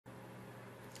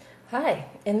Hi,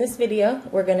 in this video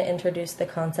we're going to introduce the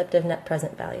concept of net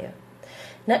present value.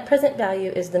 Net present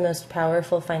value is the most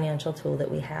powerful financial tool that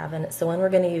we have, and it's the one we're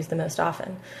going to use the most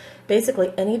often.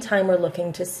 Basically, anytime we're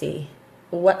looking to see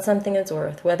what something is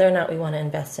worth, whether or not we want to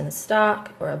invest in a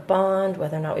stock or a bond,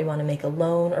 whether or not we want to make a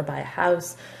loan or buy a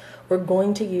house, we're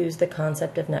going to use the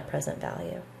concept of net present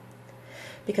value.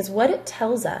 Because what it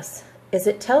tells us is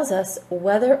it tells us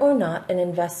whether or not an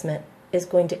investment is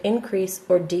going to increase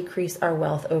or decrease our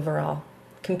wealth overall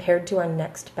compared to our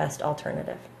next best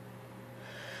alternative.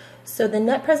 So the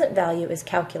net present value is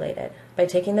calculated by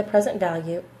taking the present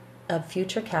value of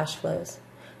future cash flows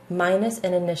minus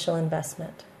an initial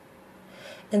investment.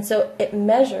 And so it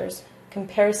measures,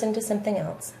 comparison to something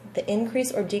else, the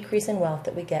increase or decrease in wealth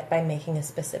that we get by making a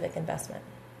specific investment.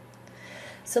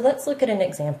 So let's look at an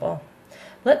example.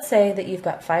 Let's say that you've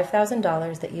got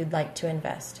 $5,000 that you'd like to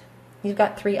invest. You've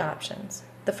got three options.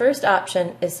 The first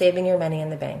option is saving your money in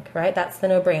the bank, right? That's the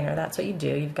no-brainer. That's what you do.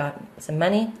 You've got some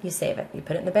money, you save it. You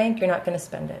put it in the bank, you're not going to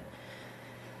spend it.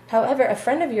 However, a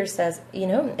friend of yours says,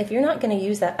 if you're not going to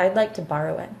use that, I'd like to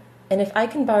borrow it. And if I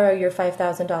can borrow your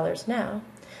 $5,000 now,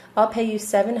 I'll pay you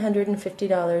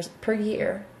 $750 per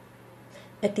year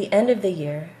at the end of the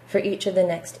year for each of the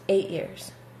next 8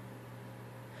 years.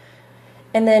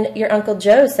 And then your Uncle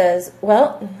Joe says,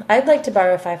 well, I'd like to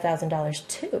borrow $5,000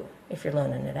 too, if you're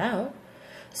loaning it out.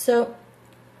 So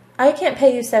I can't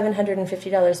pay you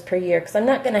 $750 per year because I'm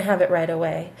not going to have it right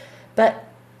away. But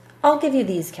I'll give you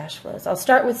these cash flows. I'll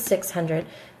start with $600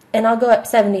 and I'll go up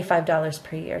 $75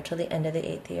 per year till the end of the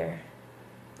 8th year.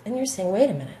 And you're saying, wait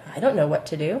a minute, I don't know what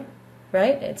to do,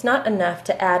 right? It's not enough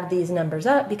to add these numbers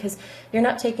up because you're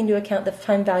not taking into account the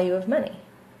time value of money,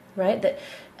 right? That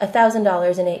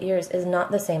 $1,000 in 8 years is not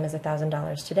the same as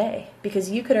 $1,000 today because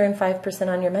you could earn 5%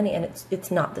 on your money and it's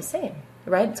not the same,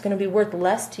 right? It's going to be worth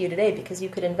less to you today because you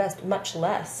could invest much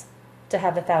less to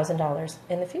have $1,000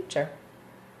 in the future.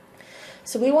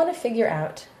 So we want to figure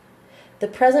out the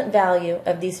present value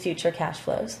of these future cash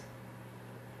flows.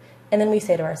 And then we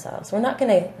say to ourselves,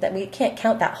 we can't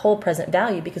count that whole present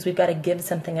value because we've got to give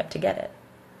something up to get it.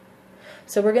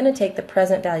 So we're going to take the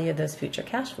present value of those future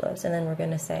cash flows, and then we're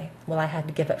going to say, well, I had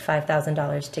to give up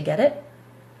 $5,000 to get it.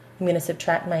 I'm going to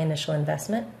subtract my initial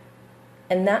investment,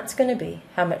 and that's going to be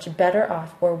how much better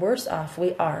off or worse off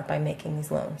we are by making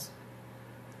these loans.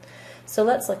 So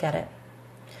let's look at it.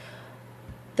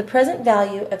 The present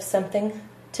value of something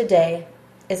today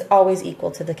is always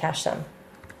equal to the cash sum.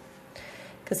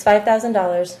 Because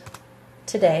 $5,000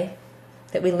 today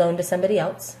that we loan to somebody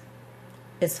else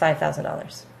is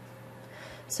 $5,000.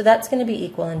 So that's going to be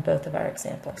equal in both of our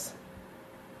examples.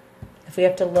 If we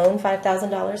have to loan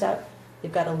 $5,000 out,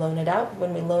 we've got to loan it out.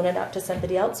 When we loan it out to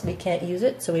somebody else, we can't use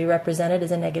it, so we represent it as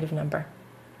a negative number.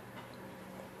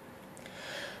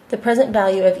 The present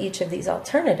value of each of these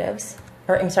alternatives,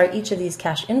 each of these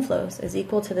cash inflows is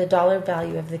equal to the dollar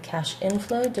value of the cash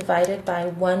inflow divided by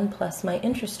 1 plus my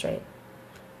interest rate.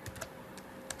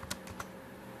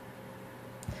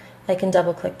 I can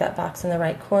double click that box in the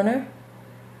right corner.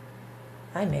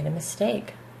 I made a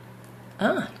mistake.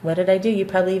 What did I do? You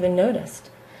probably even noticed.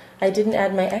 I didn't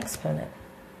add my exponent.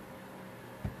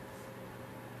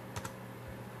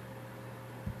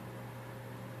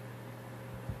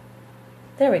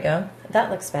 There we go.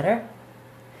 That looks better.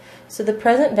 So the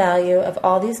present value of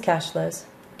all these cash flows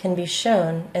can be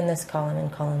shown in this column in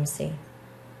column C.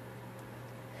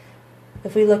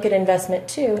 If we look at investment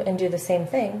 2 and do the same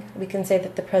thing, we can say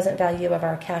that the present value of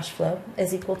our cash flow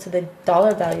is equal to the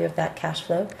dollar value of that cash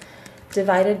flow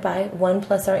divided by 1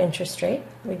 plus our interest rate.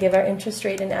 We give our interest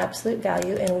rate an absolute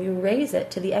value and we raise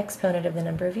it to the exponent of the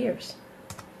number of years.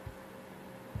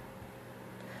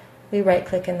 We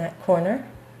right-click in that corner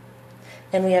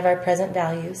and we have our present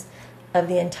values of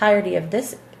the entirety of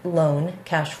this loan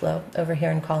cash flow over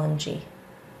here in column G.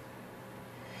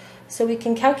 So we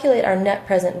can calculate our net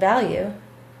present value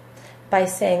by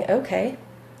saying, okay,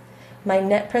 my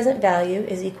net present value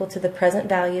is equal to the present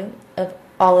value of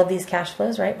all of these cash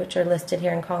flows, right, which are listed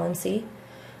here in column C,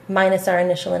 minus our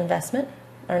initial investment.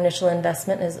 Our initial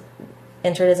investment is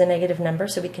entered as a negative number,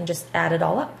 so we can just add it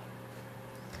all up.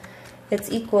 It's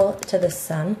equal to the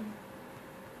sum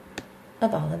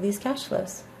of all of these cash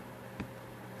flows.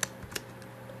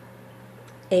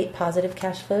 8 positive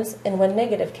cash flows and 1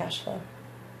 negative cash flow.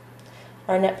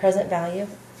 Our net present value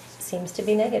seems to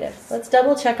be negative. Let's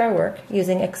double check our work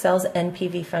using Excel's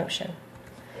Npv function.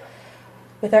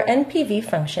 With our Npv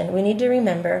function, we need to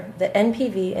remember that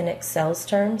Npv in Excel's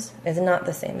terms is not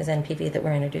the same as Npv that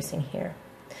we're introducing here.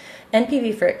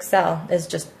 Npv for Excel is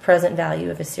just present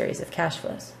value of a series of cash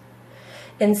flows.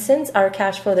 And since our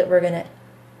cash flow that we're going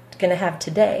to have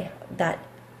today, that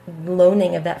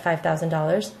loaning of that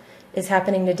 $5,000 is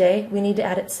happening today, we need to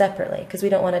add it separately because we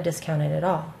don't want to discount it at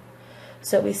all.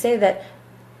 So we say that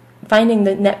finding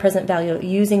the net present value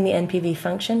using the NPV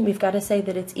function, we've got to say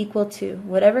that it's equal to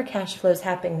whatever cash flow is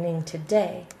happening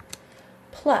today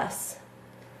plus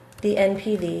the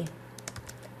NPV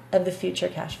of the future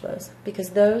cash flows, because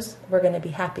those we're going to be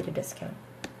happy to discount.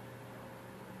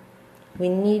 We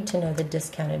need to know the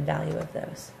discounted value of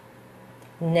those,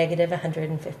 negative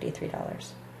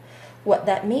 $153. What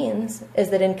that means is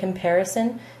that in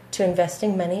comparison to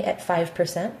investing money at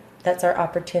 5%, that's our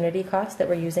opportunity cost that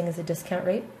we're using as a discount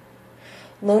rate,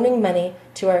 loaning money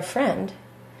to our friend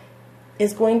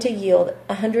is going to yield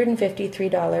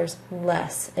 $153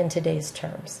 less in today's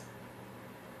terms.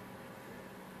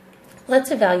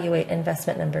 Let's evaluate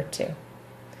investment number 2.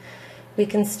 We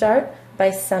can start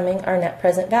by summing our net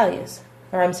present values.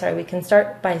 We can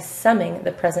start by summing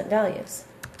the present values.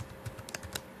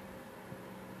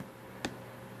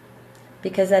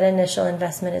 Because that initial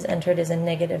investment is entered as a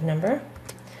negative number,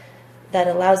 that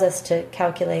allows us to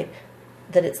calculate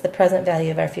that it's the present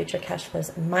value of our future cash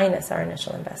flows minus our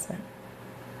initial investment.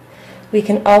 We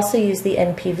can also use the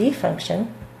NPV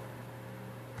function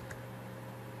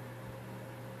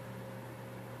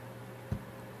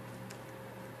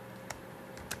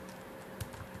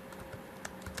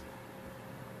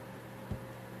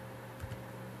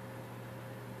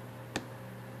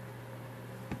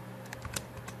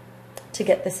to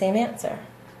get the same answer.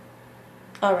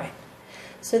 All right,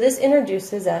 so this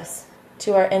introduces us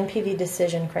to our Npv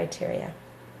decision criteria.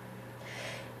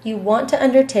 You want to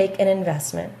undertake an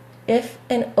investment if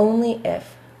and only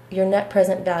if your net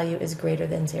present value is greater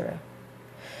than 0.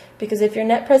 Because if your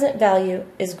net present value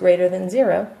is greater than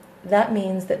 0, that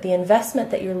means that the investment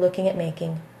that you're looking at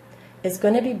making is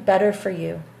going to be better for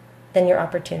you than your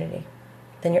opportunity,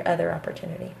 than your other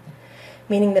opportunity.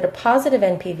 Meaning that a positive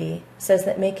NPV says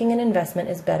that making an investment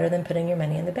is better than putting your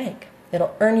money in the bank.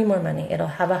 It'll earn you more money. It'll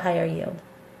have a higher yield.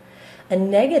 A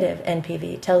negative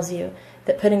NPV tells you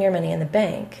that putting your money in the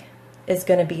bank is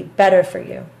going to be better for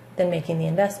you than making the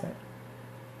investment.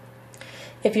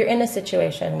 If you're in a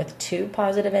situation with 2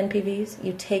 positive NPVs,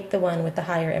 you take the one with the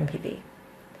higher NPV.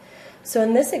 So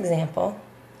in this example,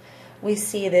 we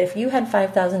see that if you had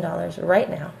 $5,000 right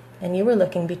now and you were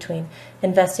looking between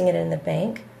investing it in the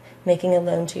bank, making a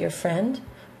loan to your friend,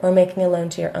 or making a loan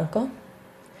to your uncle,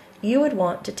 you would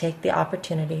want to take the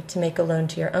opportunity to make a loan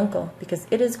to your uncle because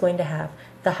it is going to have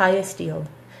the highest yield.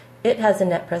 It has a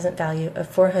net present value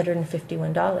of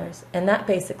 $451, and that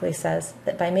basically says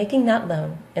that by making that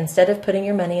loan, instead of putting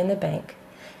your money in the bank,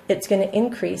 it's going to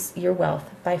increase your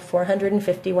wealth by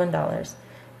 $451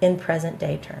 in present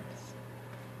day terms.